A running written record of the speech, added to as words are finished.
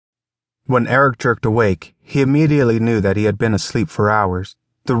When Eric jerked awake, he immediately knew that he had been asleep for hours.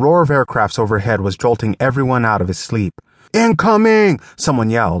 The roar of aircrafts overhead was jolting everyone out of his sleep. "Incoming!" someone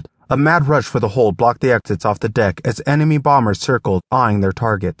yelled. A mad rush for the hold blocked the exits off the deck as enemy bombers circled, eyeing their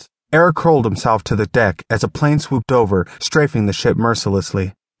targets. Eric hurled himself to the deck as a plane swooped over, strafing the ship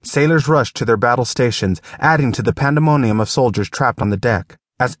mercilessly. Sailors rushed to their battle stations, adding to the pandemonium of soldiers trapped on the deck.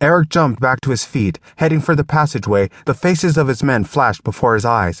 As Eric jumped back to his feet, heading for the passageway, the faces of his men flashed before his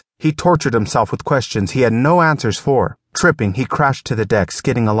eyes. He tortured himself with questions he had no answers for. Tripping, he crashed to the deck,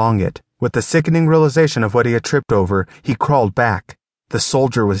 skidding along it. With the sickening realization of what he had tripped over, he crawled back. The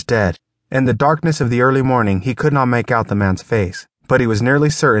soldier was dead. In the darkness of the early morning, he could not make out the man's face, but he was nearly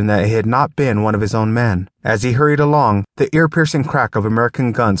certain that it had not been one of his own men. As he hurried along, the ear-piercing crack of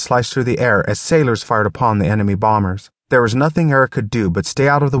American guns sliced through the air as sailors fired upon the enemy bombers. There was nothing Eric could do but stay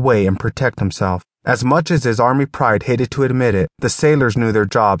out of the way and protect himself. As much as his army pride hated to admit it, the sailors knew their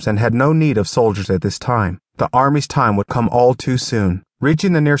jobs and had no need of soldiers at this time. The army's time would come all too soon.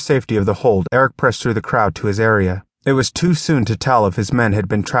 Reaching the near safety of the hold, Eric pressed through the crowd to his area. It was too soon to tell if his men had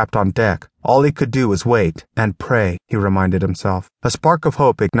been trapped on deck. All he could do was wait and pray, he reminded himself. A spark of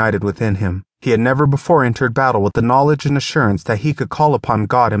hope ignited within him. He had never before entered battle with the knowledge and assurance that he could call upon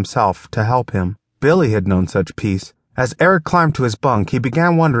God himself to help him. Billy had known such peace. As Eric climbed to his bunk, he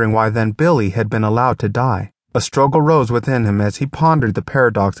began wondering why then Billy had been allowed to die. A struggle rose within him as he pondered the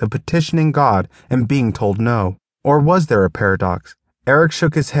paradox of petitioning God and being told no. Or was there a paradox? Eric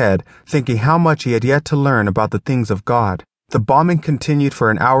shook his head, thinking how much he had yet to learn about the things of God. The bombing continued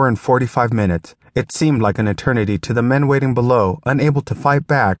for an hour and 45 minutes. It seemed like an eternity to the men waiting below, unable to fight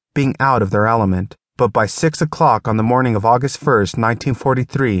back, being out of their element. But by 6 o'clock on the morning of August 1st,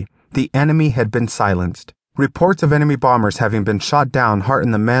 1943, the enemy had been silenced. Reports of enemy bombers having been shot down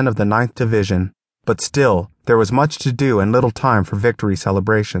heartened the men of the 9th Division. But still, there was much to do and little time for victory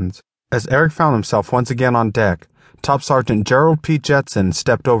celebrations. As Eric found himself once again on deck, Top Sergeant Gerald P. Jetson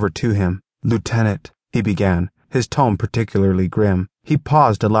stepped over to him. "Lieutenant," he began, his tone particularly grim. He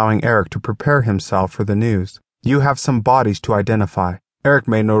paused, allowing Eric to prepare himself for the news. "You have some bodies to identify." Eric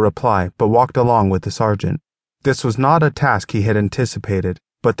made no reply, but walked along with the sergeant. This was not a task he had anticipated,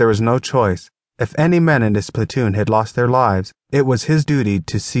 but there was no choice. If any men in his platoon had lost their lives, it was his duty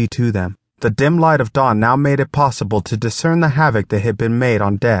to see to them. The dim light of dawn now made it possible to discern the havoc that had been made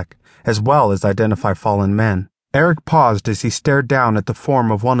on deck, as well as identify fallen men. Eric paused as he stared down at the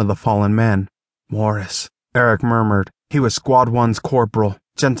form of one of the fallen men. "Morris," Eric murmured. He was Squad 1's corporal.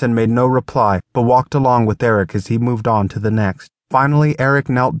 Jensen made no reply, but walked along with Eric as he moved on to the next. Finally, Eric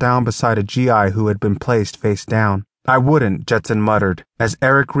knelt down beside a GI who had been placed face down. "I wouldn't," Jetson muttered, as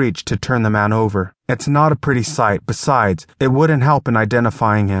Eric reached to turn the man over. "It's not a pretty sight. Besides, it wouldn't help in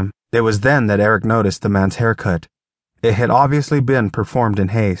identifying him." It was then that Eric noticed the man's haircut. It had obviously been performed in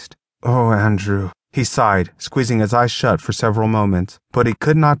haste. "Oh, Andrew," he sighed, squeezing his eyes shut for several moments. But he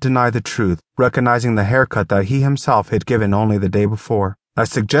could not deny the truth, recognizing the haircut that he himself had given only the day before. "I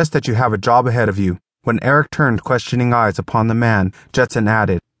suggest that you have a job ahead of you." When Eric turned questioning eyes upon the man, Jetson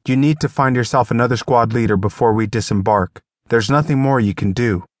added, "You need to find yourself another squad leader before we disembark. There's nothing more you can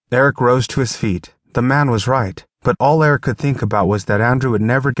do." Eric rose to his feet. The man was right, but all Eric could think about was that Andrew would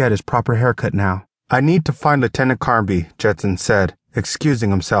never get his proper haircut now. "I need to find Lieutenant Carnby," Jetson said, excusing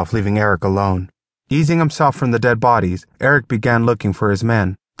himself, leaving Eric alone. Easing himself from the dead bodies, Eric began looking for his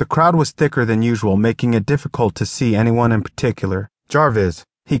men. The crowd was thicker than usual, making it difficult to see anyone in particular. "Jarvis,"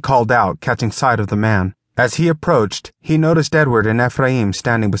 he called out, catching sight of the man. As he approached, he noticed Edward and Ephraim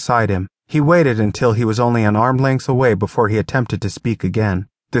standing beside him. He waited until he was only an arm's length away before he attempted to speak again.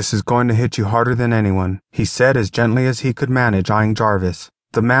 "This is going to hit you harder than anyone," he said as gently as he could manage, eyeing Jarvis.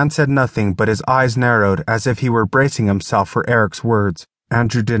 The man said nothing, but his eyes narrowed as if he were bracing himself for Eric's words.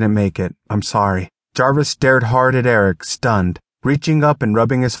 "Andrew didn't make it. I'm sorry." Jarvis stared hard at Eric, stunned. Reaching up and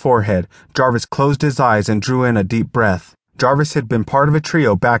rubbing his forehead, Jarvis closed his eyes and drew in a deep breath. Jarvis had been part of a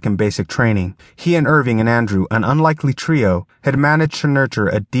trio back in basic training. He and Irving and Andrew, an unlikely trio, had managed to nurture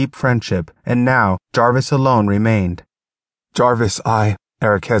a deep friendship, and now Jarvis alone remained. "Jarvis,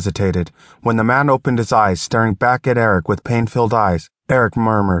 Eric hesitated. When the man opened his eyes, staring back at Eric with pain-filled eyes, Eric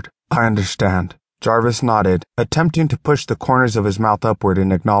murmured, "I understand." Jarvis nodded, attempting to push the corners of his mouth upward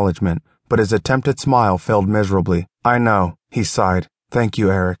in acknowledgement, but his attempted smile failed miserably. "I know," he sighed. "Thank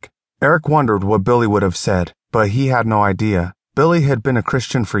you, Eric." Eric wondered what Billy would have said, but he had no idea. Billy had been a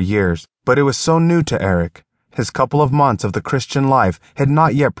Christian for years, but it was so new to Eric. His couple of months of the Christian life had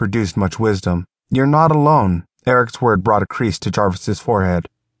not yet produced much wisdom. "You're not alone." Eric's word brought a crease to Jarvis's forehead.